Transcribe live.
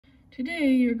Today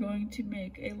you're going to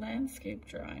make a landscape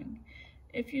drawing.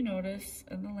 If you notice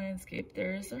in the landscape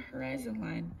there is a horizon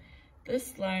line.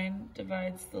 This line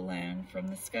divides the land from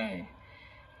the sky.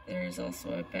 There is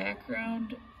also a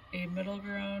background, a middle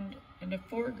ground, and a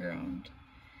foreground.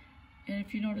 And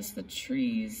if you notice, the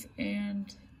trees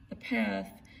and the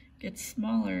path get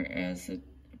smaller as it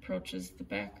approaches the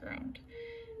background.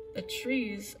 The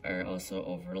trees are also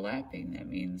overlapping. That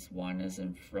means one is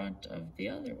in front of the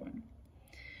other one.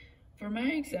 For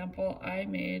my example, I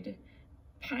made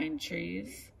pine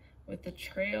trees with a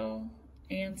trail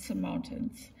and some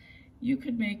mountains. You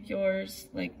could make yours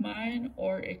like mine,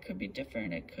 or it could be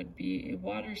different. It could be a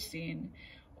water scene,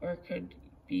 or it could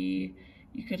be,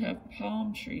 you could have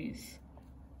palm trees.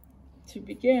 To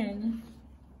begin,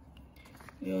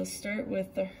 we will start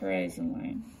with the horizon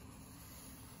line.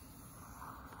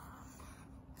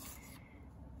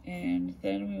 And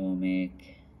then we will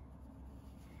make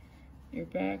your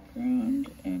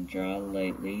background and draw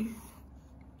lightly.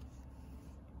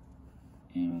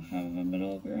 And we'll have a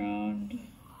middle ground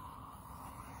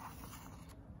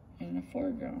and a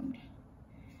foreground.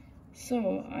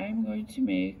 So I'm going to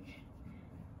make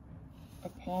a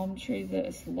palm tree that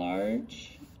is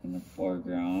large in the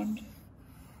foreground.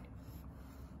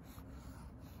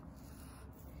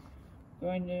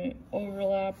 Going to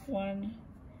overlap one,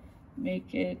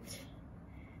 make it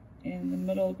in the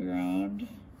middle ground,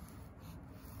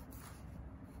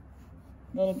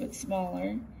 a little bit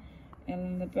smaller, and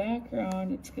in the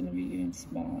background it's going to be even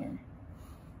smaller.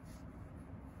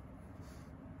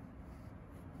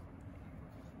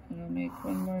 And I'll make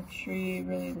one more tree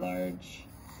really large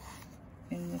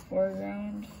in the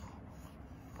foreground.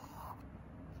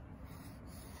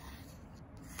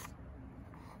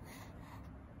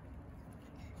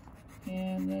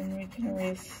 And then we can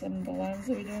erase some of the lines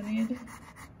that we don't need.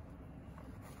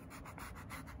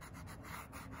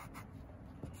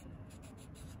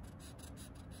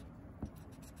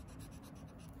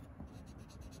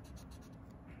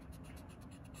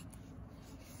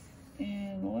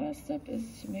 And the last step is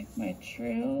to make my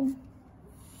trail.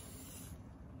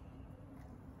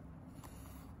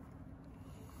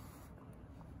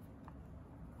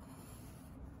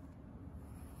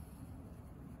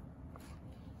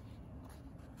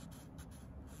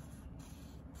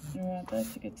 I want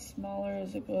that to get smaller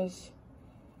as it goes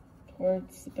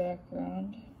towards the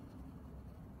background.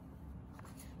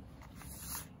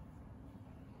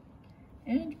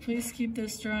 And please keep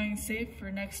this drawing safe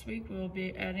for next week. We will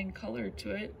be adding color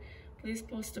to it. Please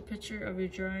post a picture of your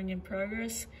drawing in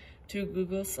progress to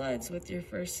Google Slides with your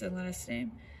first and last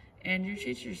name and your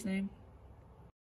teacher's name.